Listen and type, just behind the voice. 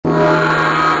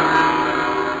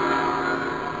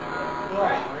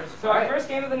our first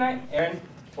game of the night, Aaron,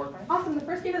 4 corners. Awesome. The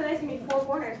first game of the night is going to be 4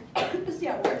 corners. Let's see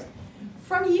how it works.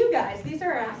 From you guys, these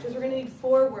are our actors. We're going to need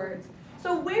 4 words.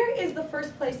 So where is the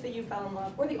first place that you fell in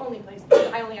love? Or the only place?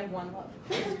 Because I only have one love.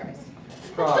 Jesus Christ.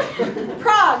 Prague.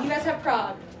 Prague. You guys have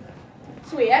Prague.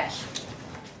 Switch.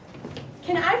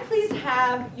 Can I please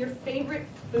have your favorite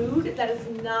food that is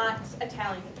not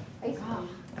Italian? Ice cream.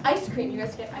 Ice cream. You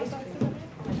guys get ice cream. Oh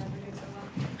my God, we're doing so well.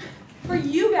 For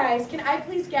you guys, can I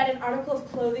please get an article of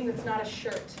clothing that's not a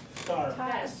shirt? Scarf.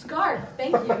 A scarf.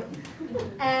 Thank you.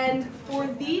 And for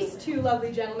these 2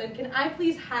 lovely gentlemen, can I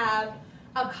please have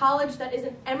a college that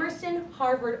isn't Emerson,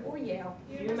 Harvard, or Yale?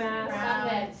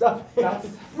 UMass.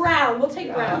 Brown. We'll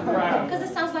take Brown. Brown. Because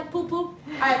it sounds like poo-poo. All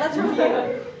right, let's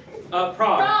review. Prague.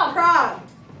 Prague.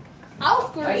 Ice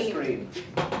Ice cream.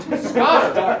 cream.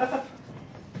 Scarf.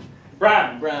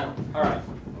 Brown. Brown. All right.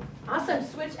 Awesome.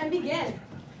 Switch and begin.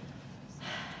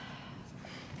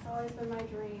 It's always been my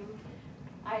dream.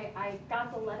 I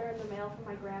got the letter in the mail from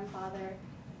my grandfather,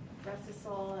 rest his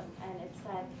soul, and it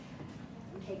said,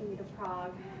 I'm taking you to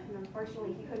Prague. And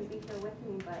unfortunately, he couldn't be here with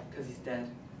me, but... Because he's dead.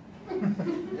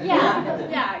 Yeah,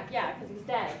 because he's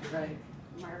dead. Right.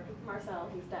 Marcel,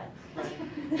 he's dead.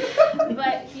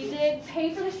 But he did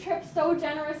pay for this trip so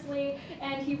generously,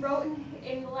 and he wrote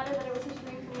in the letter that it was his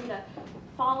dream for me to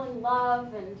fall in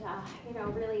love and,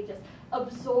 really just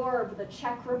absorb the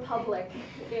Czech Republic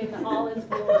in all its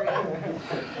glory.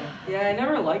 Yeah, I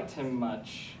never liked him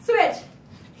much. Switch.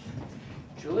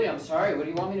 Julie, I'm sorry. What do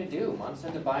you want me to do? Mom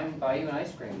said to buy you an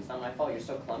ice cream. It's not my fault. You're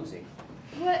so clumsy.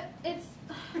 But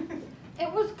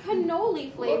it was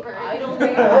cannoli flavored. Look, I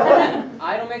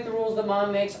don't make the rules that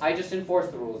Mom makes. I just enforce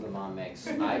the rules that Mom makes.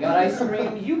 I got ice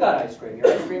cream. You got ice cream. Your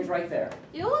ice cream's right there.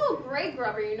 You're a little grade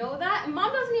grubber, you know that? And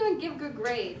Mom doesn't even give good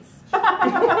grades.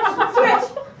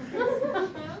 Switch.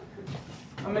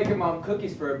 I'm making Mom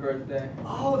cookies for her birthday.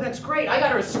 Oh, that's great. I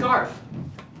got her a scarf.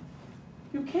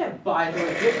 You can't buy her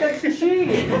a gift. That's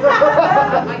cheating.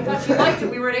 I thought she liked it.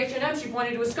 We were at H&M. She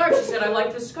pointed to a scarf. She said, I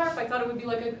like this scarf. I thought it would be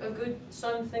like a good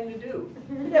son thing to do.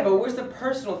 Yeah, but where's the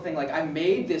personal thing? Like, I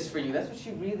made this for you. That's what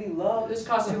she really loves. This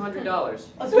cost $200.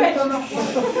 Switch.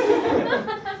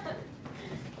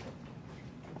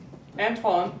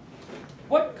 Antoine,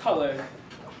 what color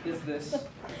is this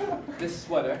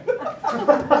sweater?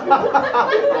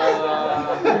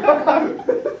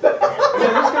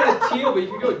 Yeah, this kind of teal, but you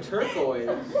can go with turquoise.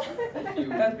 If you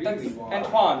really want.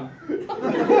 Antoine,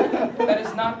 that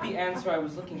is not the answer I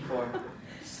was looking for.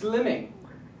 Slimming.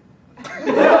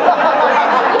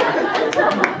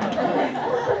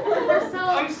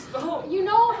 Marcel, you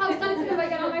know how sensitive I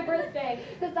get on my birthday,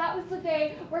 because that was the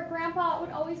day where Grandpa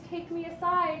would always take me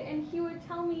aside and he would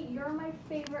tell me, you're my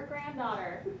favorite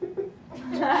granddaughter.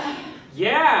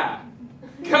 Yeah!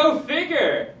 Go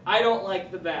figure! I don't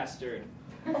like the bastard.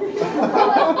 Oh,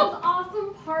 those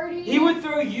awesome parties. He would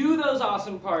throw you those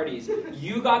awesome parties.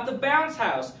 You got the bounce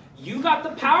house. You got the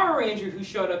Power Ranger who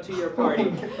showed up to your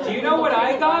party. Do you know what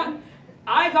I got?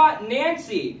 I got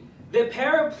Nancy, the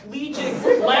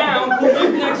paraplegic clown who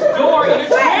lived next door in a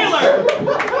trailer.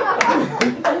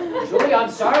 Julie, I'm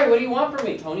sorry. What do you want from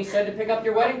me? Tony said to pick up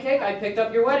your wedding cake. I picked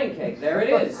up your wedding cake. There it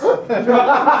is.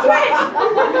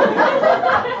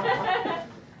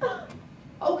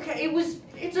 Okay,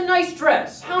 it's a nice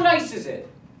dress. How nice is it?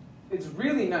 It's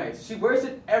really nice. She wears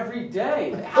it every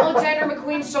day. Alexander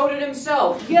McQueen sewed it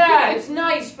himself. Yeah, it's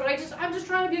nice, but I'm just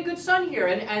trying to be a good son here,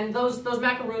 and those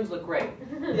macaroons look great.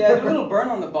 Yeah, there's a little burn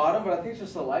on the bottom, but I think she'll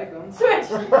still like them. Switch.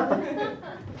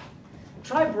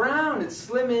 Try brown. It's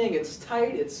slimming. It's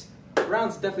tight.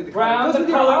 Brown's definitely the Brown, color.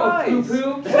 the color of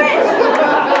poo-poo.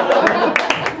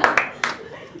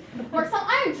 Marcel,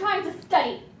 I am trying to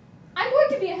study. I'm going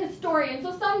to be a historian,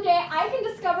 so someday I can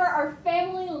discover our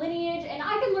family lineage and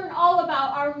I can learn all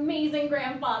about our amazing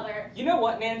grandfather. You know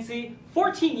what, Nancy?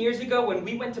 14 years ago when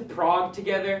we went to Prague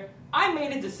together, I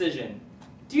made a decision.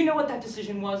 Do you know what that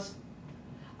decision was?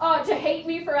 To hate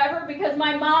me forever because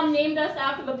my mom named us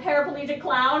after the paraplegic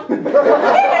clown.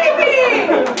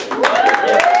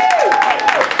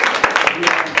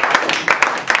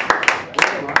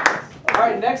 All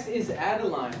right, next is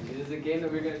Adeline. It is a game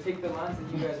that we're going to take the lines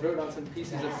that you guys wrote on some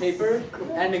pieces of paper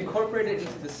and incorporate it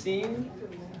into the scene.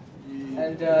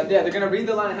 And yeah, they're going to read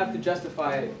the line and have to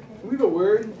justify it. Can we have a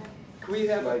word? Can we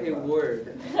have a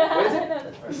word? What is it?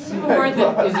 A word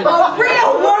that isn't A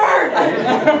real word!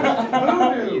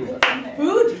 Voodoo.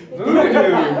 Food? Voodoo.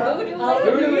 Voodoo.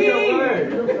 Voodoo is a word.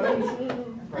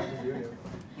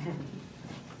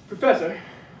 Professor.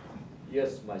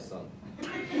 Yes, my son.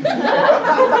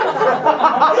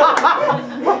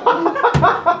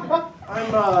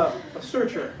 I'm a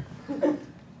searcher,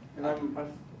 and I've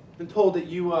been told that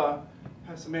you have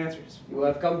some answers. You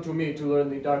have come to me to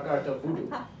learn the dark art of voodoo.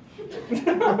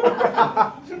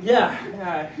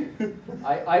 Yeah.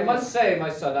 I must say,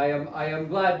 my son, I am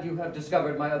glad you have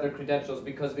discovered my other credentials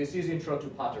because this is intro to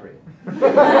pottery. Oh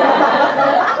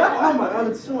my God,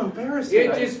 it's so embarrassing.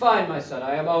 It is fine, my son.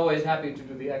 I am always happy to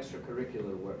do the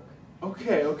extracurricular work.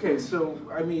 Okay. So,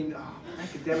 I mean,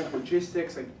 academic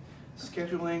logistics, like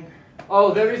scheduling.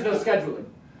 Oh, there is no scheduling.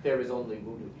 There is only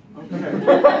voodoo.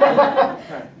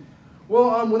 Okay.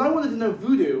 Well, when I wanted to know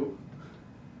voodoo,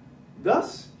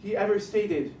 thus he ever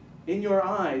stated, in your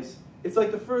eyes, it's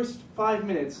like the first 5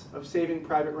 minutes of Saving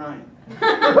Private Ryan.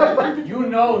 You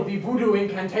know the voodoo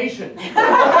incantation.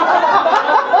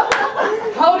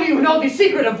 How do you know the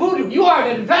secret of voodoo? You are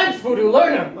an advanced voodoo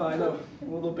learner. Well, I know a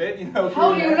little bit, you know.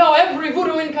 How do you know every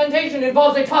voodoo incantation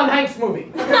involves a Tom Hanks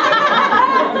movie?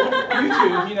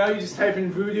 YouTube, you know, you just type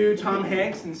in voodoo, Tom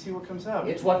Hanks, and see what comes up.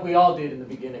 It's what we all did in the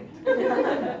beginning.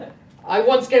 I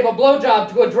once gave a blowjob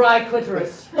to a dry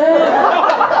clitoris.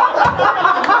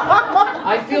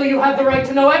 I feel you have the right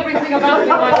to know everything about me,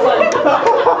 my son.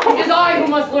 It is I who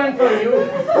must learn from you.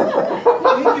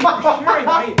 Thank you for sharing.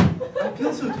 I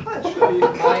feel so touched.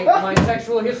 My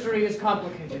sexual history is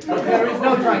complicated, but there is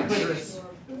no dry clitoris.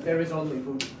 There is only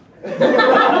voodoo.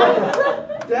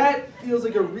 That feels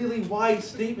like a really wise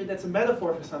statement that's a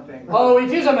metaphor for something. Oh, it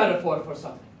is a metaphor for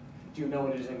something. Do you know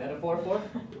what it is a metaphor for?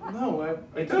 No,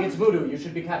 It's voodoo. You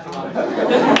should be catching on.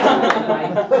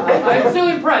 I'm still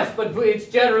impressed, but it's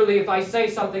generally, if I say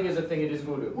something is a thing, it is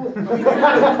voodoo.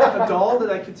 A doll that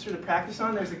I could sort of practice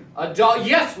on? There's A doll?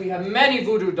 Yes, we have many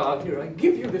voodoo dolls. Here, I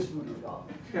give you this voodoo doll.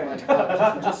 Okay.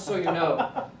 Just so you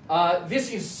know. This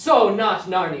is so not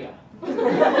Narnia.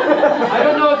 I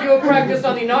don't know if you have practiced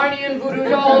on the Narnian voodoo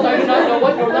dolls. I do not know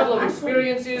what your level of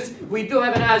experience is. We do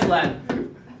have an Aslan.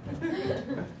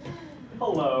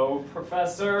 Hello,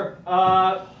 Professor.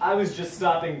 I was just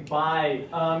stopping by.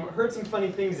 Heard some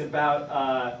funny things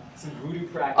about some voodoo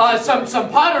practice. Some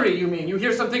pottery, you mean? You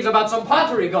hear some things about some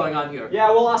pottery going on here.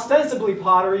 Yeah, well, ostensibly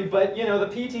pottery, but, you know, the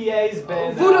PTA's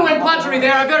been... Voodoo and pottery, they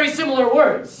are very similar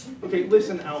words. Okay,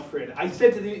 listen, Alfred. I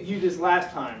said to you this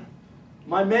last time.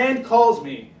 My man calls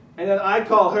me, and then I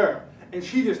call her, and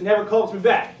she just never calls me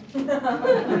back.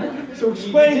 So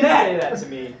explain you did that. say that to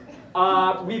me.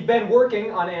 We've been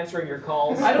working on answering your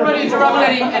calls. I don't want to interrupt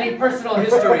any personal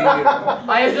history here.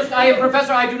 I am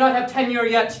Professor, I do not have tenure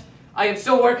yet. I am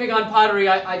still working on pottery.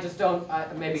 I just don't,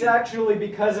 maybe... It's actually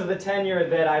because of the tenure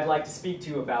that I'd like to speak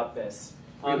to you about this.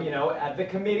 You know, the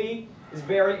committee is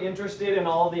very interested in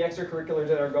all of the extracurriculars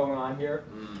that are going on here.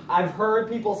 I've heard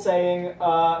people saying,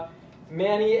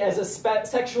 Manny as a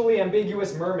sexually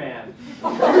ambiguous merman.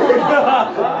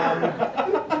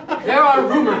 There are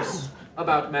rumors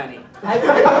about Manny. I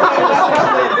think it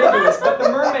was sexually ambiguous, but the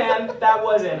merman, that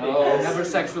was ambiguous. Oh, never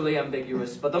sexually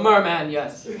ambiguous, but the merman,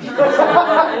 yes.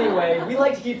 Anyway, we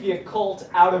like to keep the occult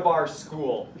out of our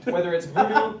school. Whether it's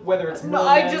voodoo, whether it's merman. No,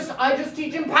 I just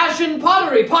teach impassioned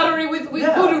pottery. Pottery with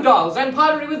voodoo dolls, and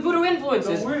pottery with voodoo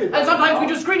influences. And sometimes we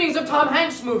do screenings of Tom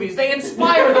Hanks movies. They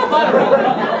inspire the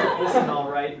pottery. Listen, all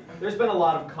right. There's been a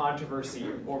lot of controversy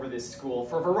over this school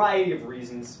for a variety of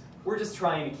reasons. We're just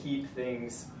trying to keep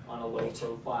things on a low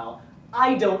profile.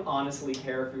 I don't honestly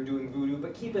care if you're doing voodoo,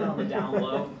 but keep it on the down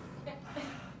low.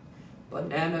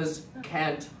 Bananas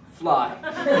can't fly.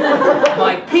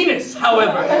 My penis,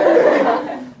 however,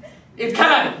 it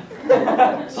can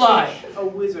fly. A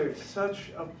wizard,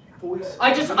 such a voice.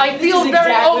 I feel This is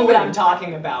very exactly open. what I'm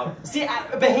talking about. See,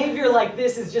 behavior like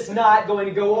this is just not going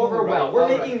to go over well. We're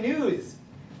making news.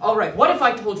 All right, what if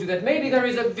I told you that maybe there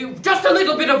is just a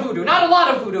little bit of voodoo, not a lot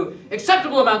of voodoo,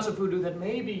 acceptable amounts of voodoo that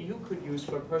maybe you could use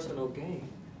for personal gain?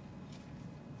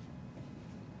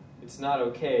 It's not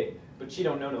okay, but she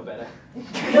don't know no better.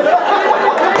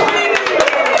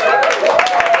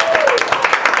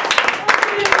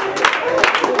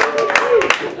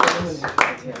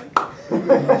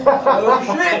 Oh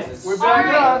shit! We're back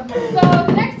on. So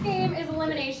the next game is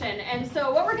elimination, and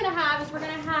so what we're gonna have is we're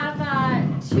gonna have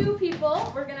two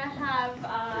people. We're gonna have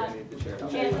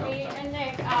Anthony and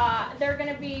Nick. They're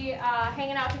gonna be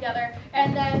hanging out together,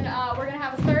 and then we're gonna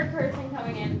have a third person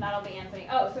coming in. That'll be Anthony.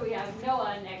 Oh, so we have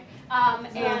Noah and Nick,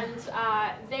 and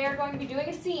they are going to be doing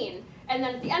a scene. And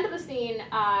then at the end of the scene,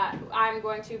 I'm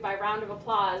going to, by round of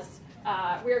applause,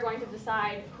 we are going to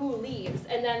decide who leaves,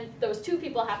 and then those two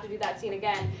people have to do that scene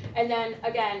again, and then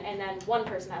one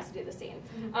person has to do the scene.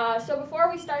 So before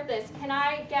we start this, can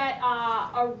I get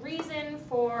a reason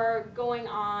for going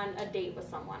on a date with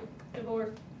someone?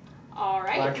 Divorce. All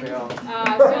right. So your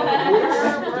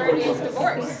word is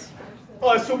divorce.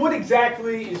 So what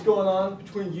exactly is going on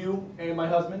between you and my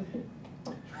husband?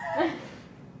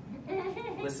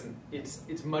 Listen,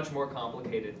 it's much more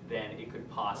complicated than it could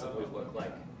possibly look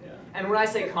like. Yeah. And when I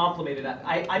say complicated,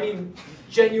 I mean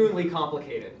genuinely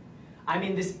complicated. I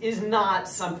mean, this is not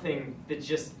something that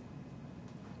just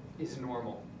is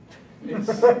normal.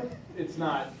 It's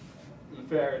not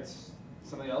fair. It's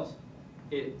something else.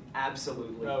 It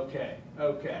absolutely. Okay.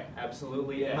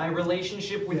 Absolutely. Yeah. My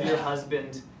relationship with your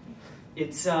husband,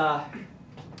 it's Well,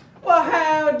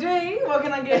 howdy. What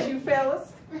can I get you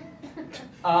fellas?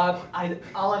 I'll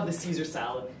have the Caesar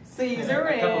salad. Caesar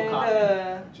A cup of and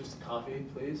coffee. Just coffee,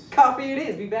 please. coffee it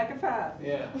is. Be back at 5.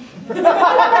 Yeah.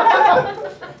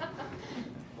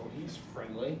 Well, he's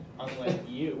friendly, unlike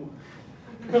you.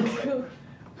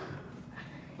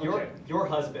 Your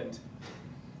husband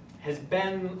has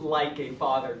been like a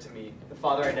father to me, the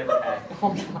father I never had.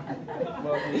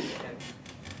 Well, he's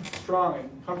strong and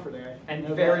comforting. And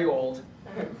know very that. old.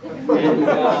 And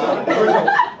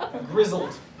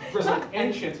grizzled.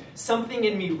 Ancient. Something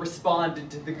in me responded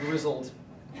to the grizzled.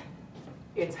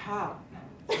 It's hot.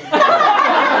 I'll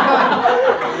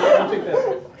take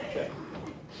that.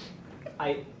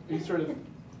 Okay. He's sort of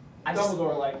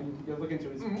Dumbledore-like, and you look into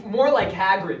his... More like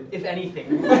Hagrid, if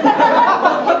anything.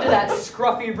 I look into that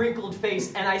scruffy, wrinkled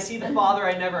face, and I see the father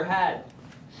I never had.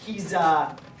 He's,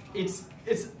 it's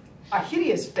a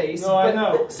hideous face, No, I but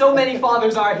know. so many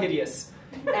fathers are hideous.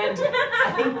 And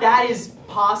I think that is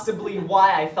possibly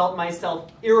why I felt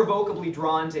myself irrevocably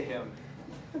drawn to him.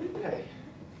 Hey,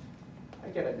 I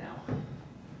get it now.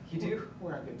 You do?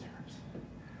 We're on good terms.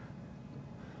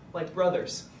 Like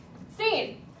brothers.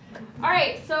 Scene. All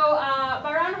right, so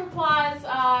by round of applause,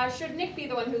 should Nick be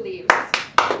the one who leaves?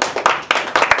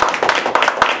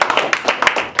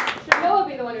 Should Noah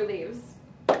be the one who leaves?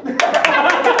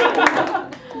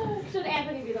 Should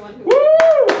Anthony be the one who leaves?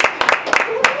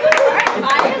 All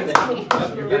right, Anthony.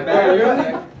 Get back. You're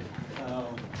back.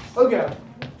 Okay.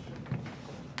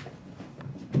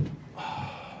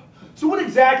 So what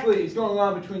exactly is going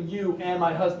on between you and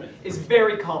my husband? It's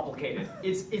very complicated.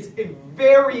 It's a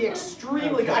very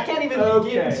extremely. I can't even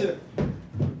begin to.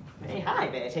 Hey, hi,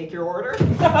 may I take your order?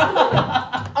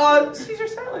 Caesar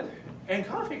salad. And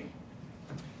coffee.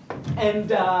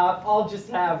 And I'll just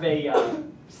have a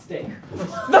steak.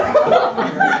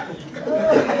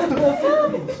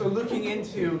 So looking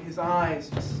into his eyes,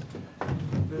 just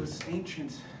those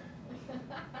ancient,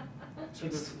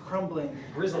 sort of crumbling.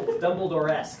 Grizzled,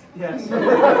 Dumbledore-esque. Yes.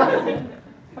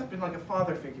 He's been like a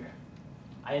father figure.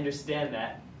 I understand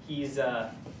that. He's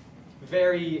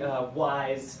very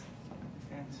wise,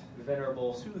 And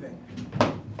venerable, soothing.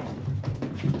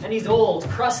 and he's old,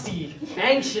 crusty,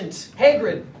 ancient,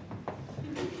 Hagrid.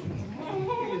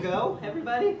 Here you go,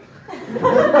 everybody.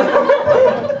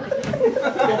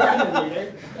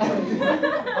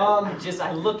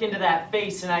 I look into that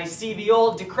face and I see the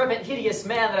old, decrepit, hideous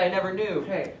man that I never knew.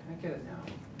 Hey, I get it now.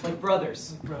 Like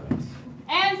brothers. Brothers.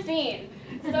 And scene.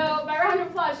 So by round of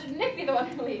applause, should Nick be the one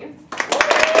who leaves? Or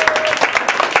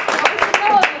should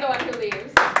Noah be the one who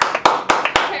leaves?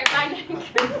 Okay, bye, Nick.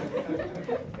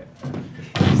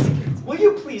 Will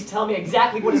you please tell me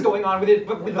exactly what is going on with it,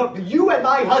 with you and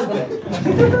my husband?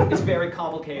 It's very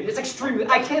complicated. It's extremely.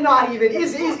 I cannot even.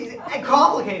 It's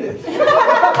complicated.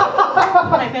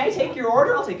 May I take your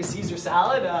order? I'll take a Caesar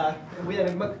salad with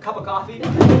a cup of coffee,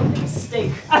 and a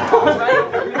steak. Right?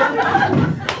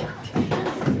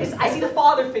 I see the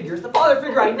father figure. It's the father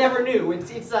figure I never knew. It's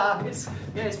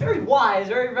very wise,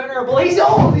 very venerable. He's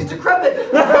old. He's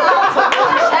decrepit.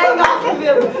 Hang off of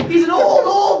him. He's an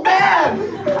old man.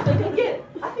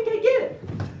 I think I get it.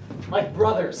 Like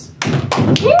brothers.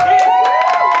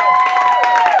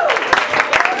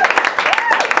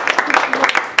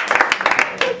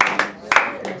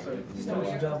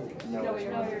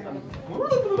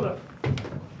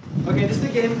 Okay, this is a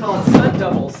game called Stunt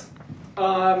Doubles.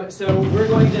 So we're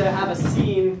going to have a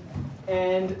scene,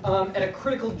 and at a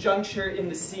critical juncture in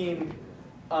the scene,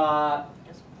 well,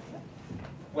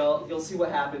 you'll see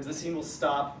what happens. The scene will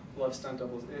stop. We'll have stunt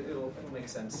doubles. It'll make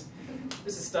sense.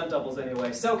 This is stunt doubles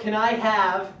anyway. So can I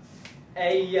have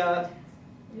a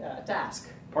task?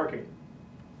 Parking.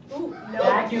 Ooh, no.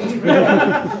 Vacuuming.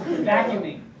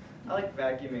 Vacuuming. I like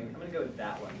vacuuming. I'm gonna go with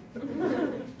that one.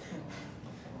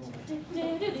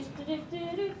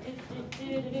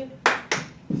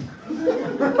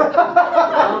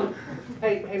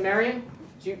 Hey, Marion,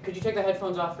 could you take the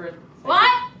headphones off for?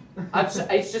 What?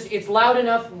 It's loud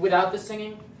enough without the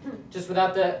singing, just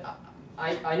without the.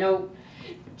 I know.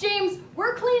 James,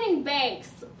 we're cleaning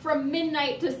banks from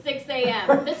midnight to 6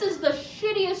 a.m. This is the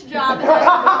shittiest job ever.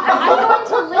 I'm going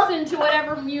to listen to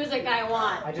whatever music I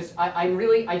want. I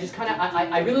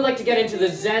really like to get into the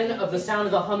zen of the sound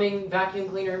of the humming vacuum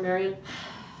cleaner, Marion.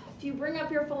 If you bring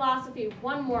up your philosophy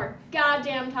one more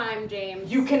goddamn time,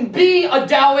 James. You can be a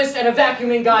Taoist and a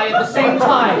vacuuming guy at the same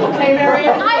time, okay,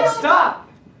 Marion? I don't... Stop!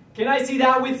 Can I see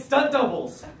that with stunt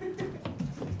doubles?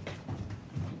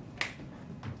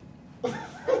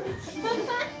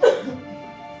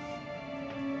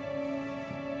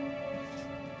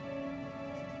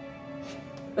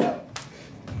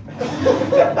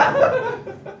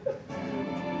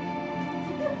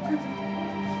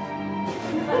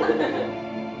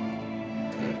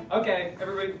 Okay,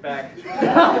 everybody back.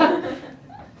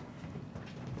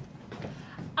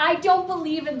 I don't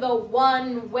believe in the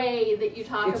one way that you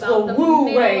talk It's about. the woo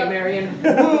way, Marion.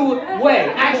 Woo way.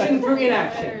 Action through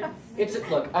inaction.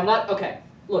 Look, I'm not, okay.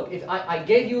 Look, if I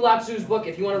gave you Lao Tzu's book,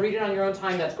 if you want to read it on your own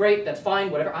time, that's great, that's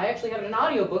fine, whatever. I actually have an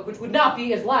audio book, which would not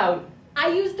be as loud. I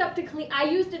used it to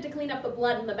clean up the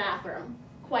blood in the bathroom,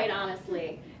 quite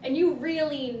honestly. And you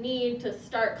really need to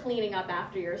start cleaning up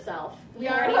after yourself. We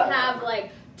already have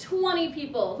like 20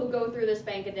 people who go through this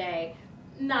bank a day.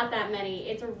 Not that many.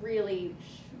 It's a really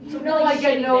I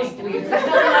get shitty nosebleeds. bank. There's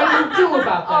nothing I can do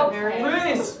about that, Okay.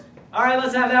 Marion. Please! Alright,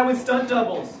 let's have that with stunt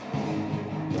doubles.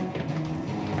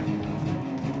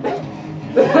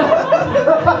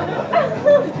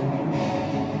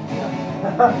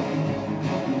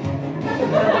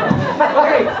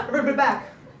 Okay, everybody back.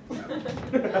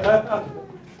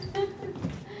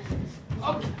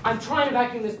 Okay, I'm trying to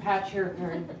vacuum this patch here,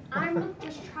 Marion. I'm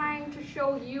just trying to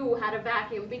show you how to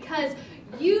vacuum because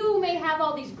you may have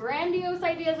all these grandiose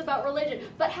ideas about religion,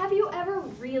 but have you ever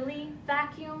really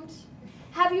vacuumed?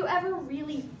 Have you ever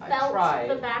really felt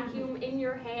the vacuum in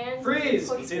your hands? Freeze!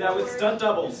 Push See that with forward? stunt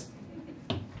doubles.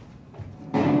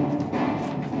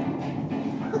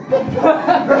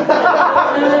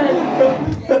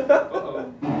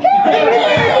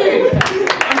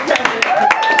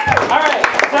 Alright,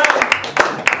 so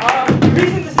the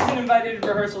reason this isn't invited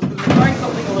rehearsals is because we're trying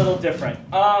something a little different.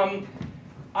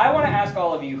 I want to ask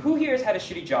all of you, who here has had a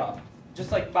shitty job?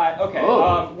 Just like okay.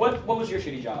 What was your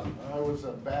shitty job? I was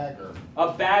a bagger.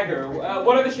 A bagger.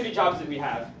 What are the shitty jobs that we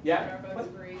have? Yeah.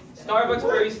 Starbucks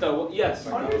barista. Well, yes.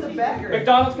 Oh, you're the bagger.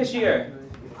 McDonald's cashier.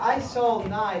 I sold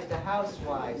knives to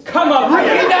housewives. Come on, Bring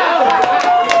it down!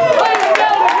 Bring it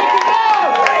down!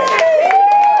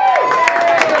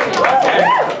 Okay.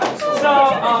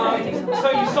 So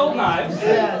you sold knives.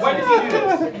 Yes. When did you do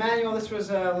this? Manuel, this was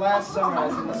last summer. I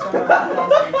was in the summer of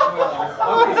 2012.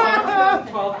 Okay, so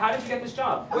 2012. How did you get this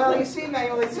job? Well, you see,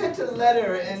 Manuel, they sent a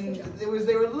letter, and they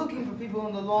were looking for people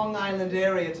in the Long Island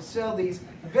area to sell these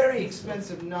very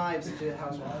expensive knives to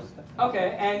housewives.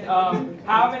 Okay, and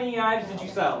how many knives did you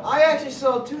sell? I actually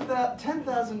sold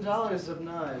 $10,000 of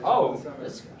knives. Oh,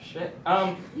 this summer. shit.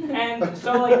 And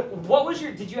so like, what was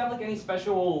your? Did you have like any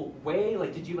special way?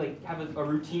 Like, did you like have a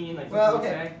routine? Like, Well, what you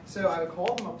would okay, so I would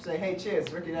call them up and say, hey,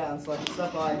 cheers, Ricky Downs, so I can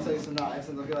stop by and sell you some knives,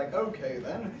 and they'll be like, okay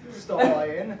then, stop by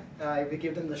in. We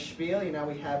give them the spiel, you know,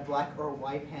 we have black or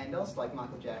white handles, like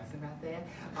Michael Jackson right there.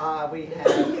 We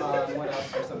have, what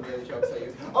else are some of the other jokes I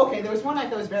use? Okay, there was one knife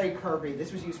that was very curvy.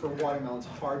 This was used for watermelons,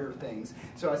 harder things.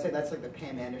 So I say that's like the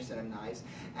Pam Anderson of knives.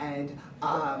 And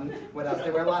what else?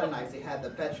 There were a lot of knives. They had the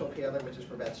vegetable peeler, which is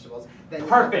for vegetables. Then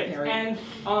Perfect. And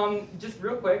just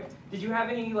real quick, did you have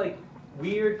any like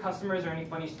weird customers or any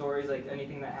funny stories, like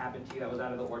anything that happened to you that was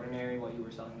out of the ordinary while you were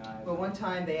selling knives? Well, one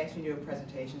time they asked me to do a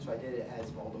presentation, so I did it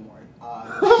as Voldemort.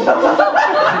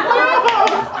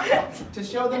 To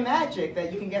show the magic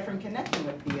that you can get from connecting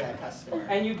with the customer.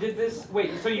 And you did this,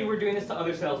 wait, so you were doing this to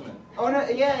other salesmen? Oh, no,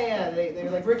 yeah. They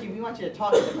were like, Ricky, we want you to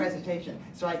talk at the presentation.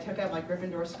 So I took out my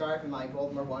Gryffindor scarf and my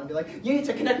Voldemort wand and be like, you need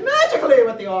to connect magically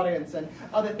with the audience and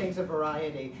other things of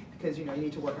variety because, you know, you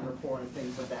need to work on rapport and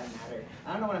things of that matter.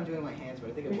 I don't know what I'm doing with my hands,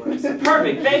 but I think it works.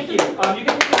 Perfect, thank you. You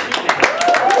can take a seat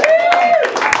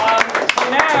now. So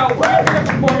now, we're going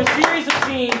to perform a series of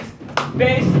scenes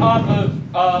based off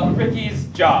of Ricky's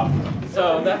job.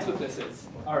 So that's what this is.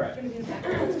 All right.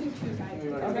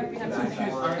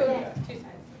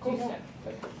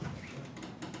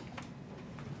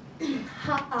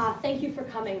 Thank you for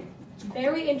coming.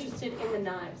 Very interested in the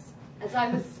knives. As I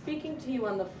was speaking to you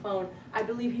on the phone, I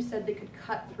believe you said they could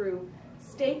cut through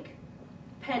steak,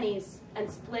 pennies, and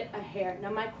split a hair. Now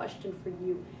my question for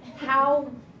you, how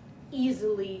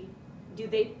easily do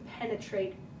they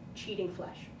penetrate cheating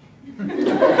flesh? Do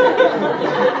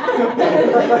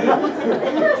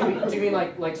you mean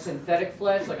like synthetic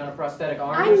flesh, like on a prosthetic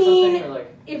arm I or mean, something? Or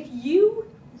like... if you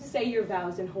say your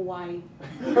vows in Hawaii.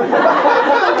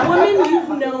 A woman you've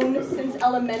known since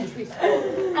elementary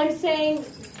school. I'm saying,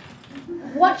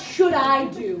 what should I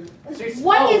do?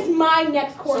 What is my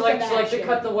next course of action? So like to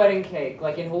cut the wedding cake,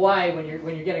 like in Hawaii when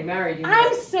you're getting married.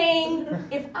 I'm saying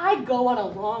if I go on a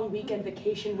long weekend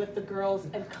vacation with the girls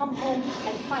and come home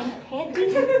and find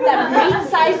panties that are 8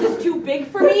 sizes too big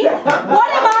for me, what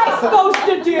am I supposed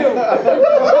to do?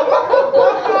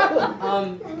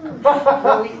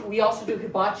 Well, we also do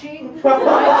hibachi.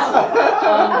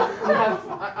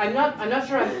 I'm not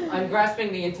sure I'm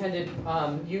grasping the intended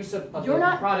use of You're the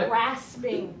not product.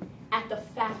 grasping at the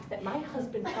fact that my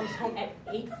husband comes home at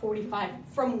 8:45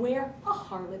 from where? A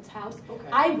harlot's house. Okay.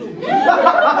 I will be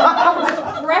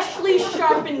with freshly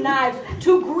sharpened knives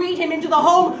to greet him into the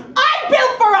home I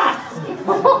built for us!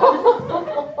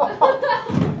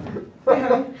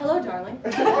 Hello, darling.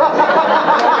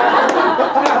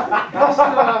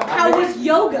 How was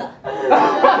yoga?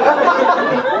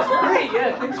 Great,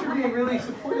 yeah. Thanks for being really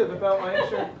supportive about my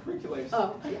extracurriculars.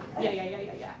 Oh,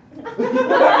 yeah.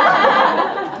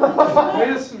 Made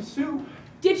us some soup.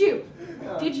 Did you?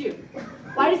 Yeah. Did you?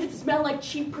 Why does it smell like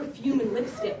cheap perfume and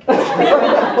lipstick?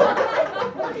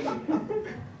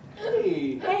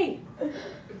 Hey. Hey,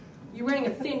 you're wearing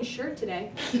a thin shirt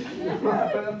today. Yeah,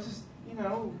 but I'm just,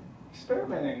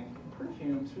 experimenting with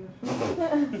perfumes.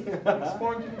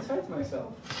 Exploring different sides of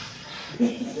myself.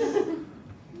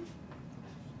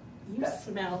 You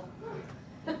smell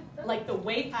like the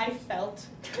way I felt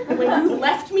when you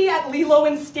left me at Lilo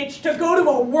and Stitch to go to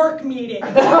a work meeting.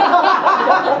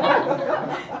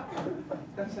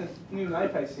 That's a new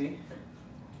knife I see.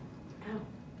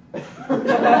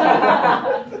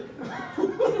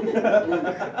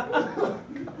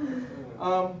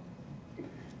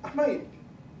 I might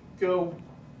go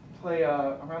play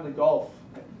a round of golf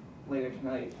later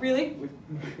tonight. Really? With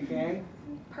the gang.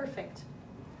 Perfect.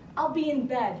 I'll be in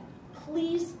bed.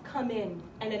 Please come in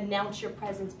and announce your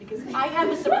presence because I have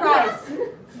a surprise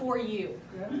for you.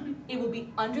 Yeah? It will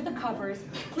be under the covers.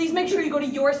 Please make sure you go to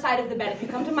your side of the bed. If you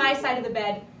come to my side of the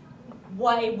bed,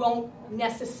 it won't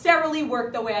necessarily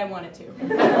work the way I want it to.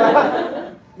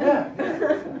 Yeah.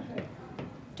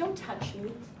 Don't touch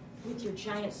me with your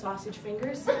giant sausage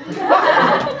fingers.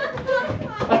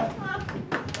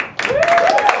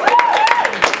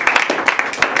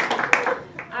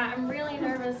 I'm really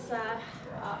nervous.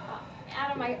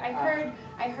 Adam, I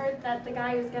heard that the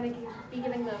guy who's going to be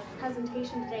giving the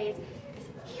presentation today is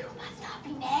you must not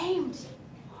be named.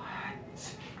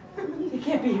 You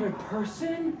can't be here in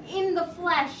person? In the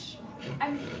flesh.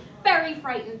 I'm very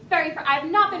frightened. I've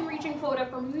not been reaching quota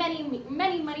for many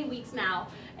weeks now,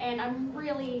 and I'm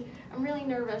really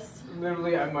nervous.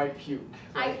 Literally, I might puke.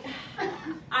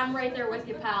 I'm right there with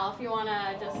you, pal. If you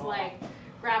wanna just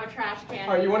grab a trash can.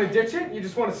 All right, you want to ditch it? You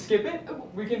just want to skip it?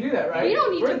 We can do that, right? We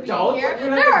don't need We're to adults. be here. We're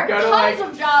gonna There are have to tons go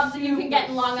of jobs that you can get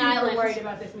in Long Super Island. worried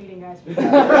about this meeting, guys. You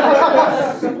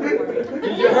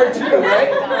heard too,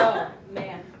 right? Oh,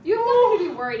 man. You have nothing to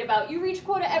be worried about. You reach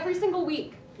quota every single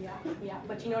week. Yeah.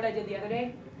 But you know what I did the other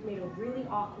day? I made a really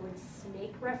awkward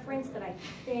snake reference that I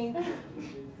think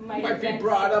might be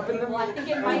brought up in the... I think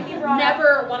it might be brought up.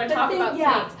 Never want to The talk thing- about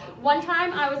yeah. snakes. One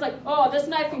time I was like, oh, this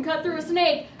knife can cut through a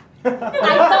snake. I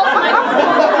felt my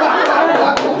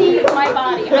soul leave my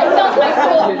body. I felt my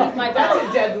soul leave my That's body.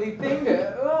 a deadly thing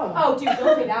to... Oh, dude,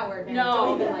 don't say that word, man.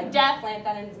 No. Don't even Death. plant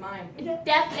that in his mind.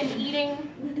 Death and eating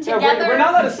Yeah, together. we're not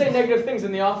allowed to say negative things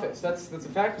in the office. That's a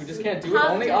fact. We just can't do it.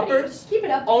 Only Positivity. uppers. Keep it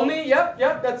up. Only, yep,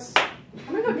 that's...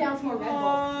 I'm gonna go down some more Red Bull.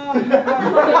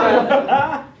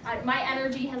 My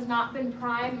energy has not been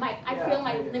primed. I feel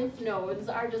my lymph nodes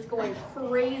are just going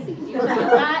crazy. Do you feel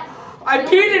that? I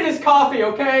peed in his coffee,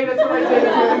 okay? That's what I think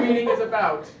is what the meeting is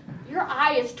about. Your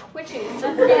eye is twitching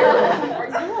severely. Are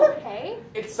you okay?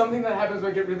 It's something that happens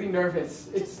when I get really nervous.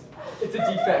 It's a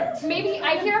defect. Maybe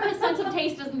I hear his sense of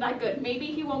taste isn't that good. Maybe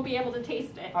he won't be able to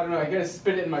taste it. I don't know, I gotta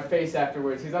spit it in my face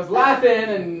afterwards. Because I was laughing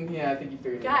and yeah, I think he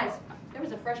figured it out. Guys, there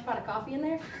was a fresh pot of coffee in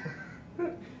there.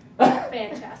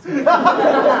 Fantastic.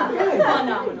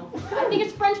 Phenomenal. I think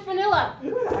it's French vanilla. I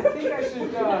think I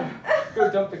should go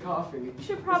dump the coffee. You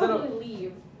should probably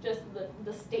leave just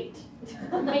the state.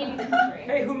 Maybe the country.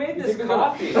 Hey, who made You this think they're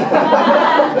coffee? Do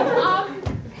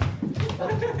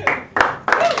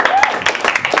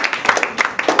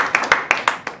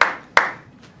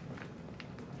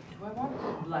I want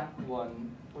the black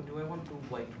one, or do I want the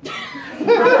white one?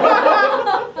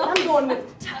 I'm going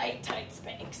with tight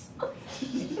Spanx.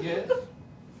 Yes?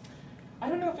 I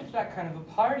don't know if it's that kind of a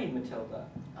party, Matilda.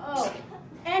 Oh,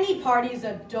 any parties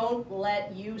that don't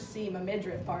let you see my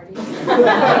midriff parties. Oh,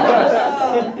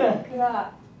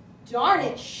 God. Darn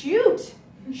it, shoot.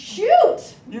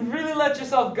 Shoot! You've really let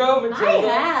yourself go, I Matilda.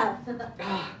 have.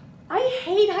 I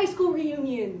hate high school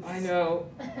reunions. I know.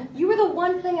 You were the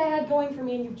one thing I had going for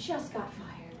me and you just got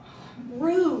fired.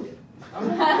 Rude.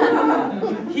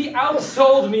 He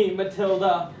outsold me,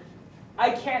 Matilda.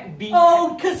 I can't beat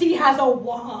Oh, because he has a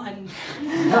wand.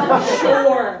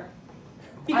 Sure.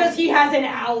 Because he has an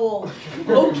owl.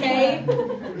 Okay.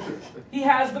 He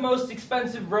has the most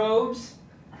expensive robes.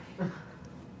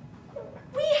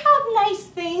 We have nice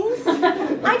things.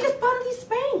 I just bought these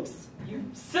Spanx. You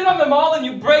sit on them all and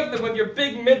you break them with your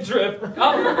big midriff.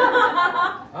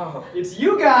 Oh. It's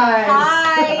you guys!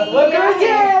 Hi! Look who's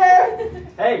here!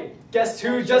 Hey, guess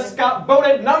who just got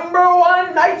voted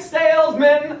 #1 knife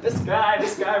salesman? This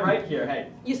guy right here. Hey.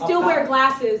 You still wear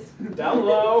glasses. Down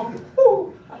low.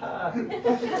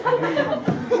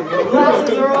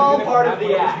 Glasses are all part of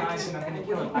the act. I'm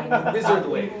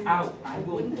wizardly. Out. I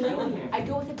will kill him. I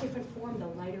go with a different form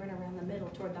though, lighter and around the middle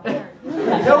toward the heart.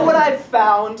 You know what I've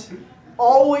found?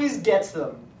 Always gets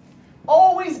them.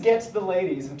 Always gets the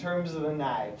ladies in terms of the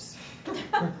knives.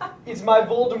 It's my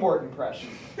Voldemort impression.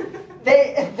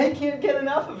 They can't get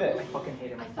enough of it. I fucking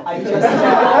hate him.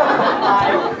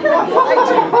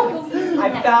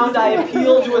 I found I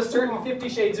appeal to a certain 50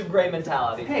 Shades of Grey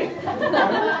mentality. Hey.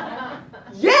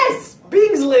 Yes!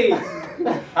 Bingsley!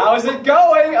 How's it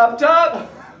going? Up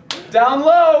top? Down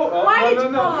low? Why did you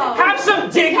call? Have some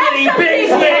dignity,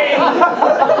 Bingsley!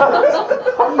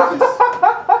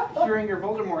 Hearing your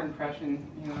Voldemort impression,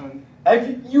 you know.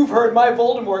 You've heard my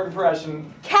Voldemort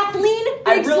impression. Kathleen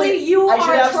Bigsley, you I should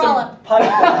are a have trollop. some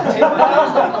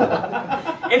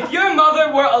If your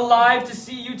mother were alive to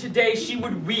see you today, she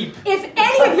would weep. If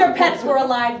any of your pets were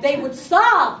alive, they would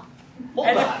sob.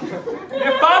 And if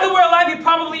your father were alive, he'd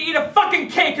probably eat a fucking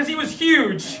cake because he was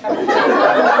huge.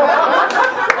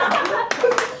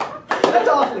 That's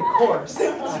awfully coarse.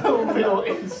 So real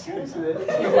insensitive.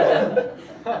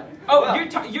 Oh,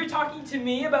 you're talking to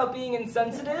me about being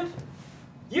insensitive?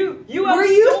 You Were you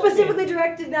outsold me. specifically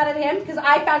directed that at him? Because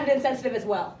I found it insensitive as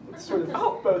well. It's sort of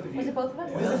both of you. Was it both of us?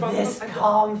 Will this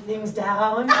calm things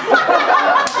down?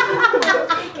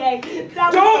 Okay,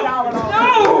 that was Don't! phenomenal.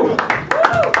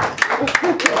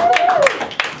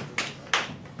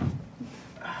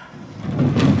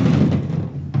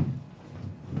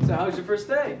 So how was your first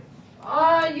day?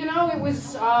 You know, it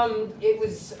was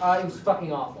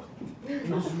fucking awful. It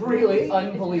was really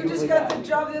unbelievably You just got bad. the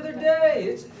job the other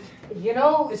day. You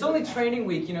know, It's only training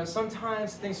week, you know,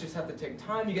 sometimes things just have to take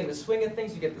time. You get in the swing of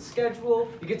things, you get the schedule,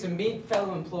 you get to meet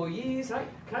fellow employees. Can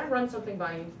I run something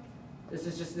by you? This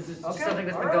is just Okay, something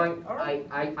that's all been right, going. all right.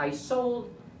 I sold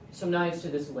some knives to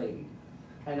this lady,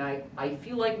 and I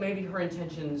feel like maybe her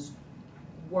intentions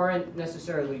weren't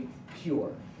necessarily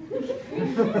pure.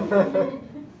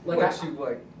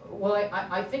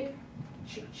 I think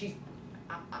she's.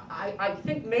 I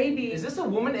think maybe. Is this a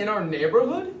woman in our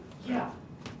neighborhood? Yeah.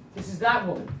 This is that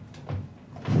woman.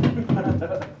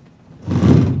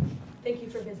 Thank you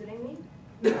for visiting me.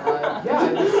 Yeah. I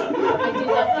did not think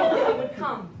that you would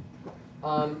come.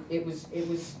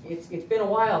 It's been a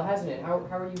while, hasn't it? How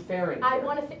are you faring? I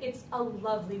want to. It's a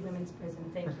lovely women's prison.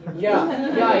 Thank you. Yeah.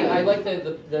 I like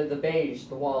the beige,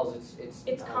 the walls.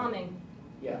 It's calming.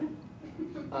 Yeah.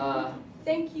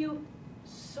 Thank you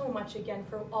so much again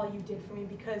for all you did for me,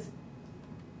 because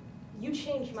you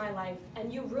changed my life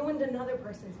and you ruined another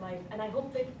person's life, and I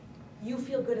hope that you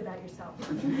feel good about yourself.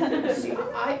 See,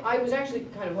 I was actually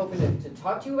kind of hoping to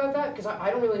talk to you about that, because I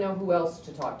don't really know who else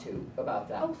to talk to about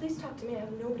that. Oh, please talk to me. I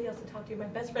have nobody else to talk to. My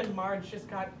best friend Marge just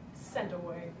got sent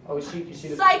away. Oh, is she the...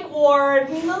 Psych ward!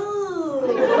 No!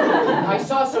 I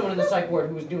saw someone in the psych ward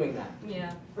who was doing that.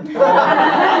 Yeah.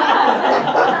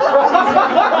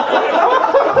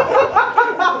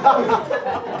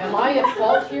 Am I at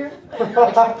fault here?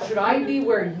 Like, should I be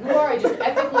where you are? I just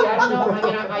ethically, I don't know. I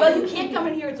mean, Well, you can't come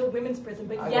in here. It's a women's prison,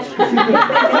 but yes, you should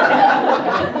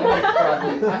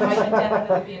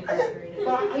definitely be incarcerated.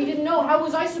 But I didn't know. How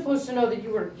was I supposed to know that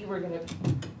you were gonna?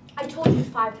 I told you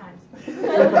 5 times.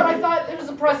 But I thought there was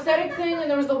a prosthetic thing and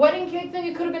there was the wedding cake thing.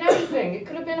 It could have been anything. It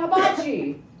could have been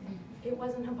hibachi. It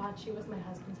wasn't hibachi. It was my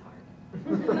husband's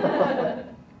heart.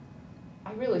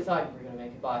 I really thought you were gonna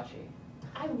make hibachi.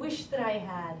 I wish that I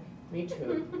had. Me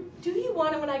too. Do you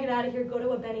want to, when I get out of here, go to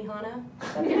a Benihana?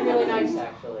 That'd be really nice,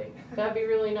 actually. That'd be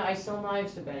really nice. I sell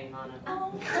knives to Benihana.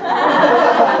 Oh.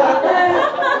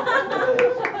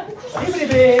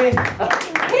 Skibbity-bee.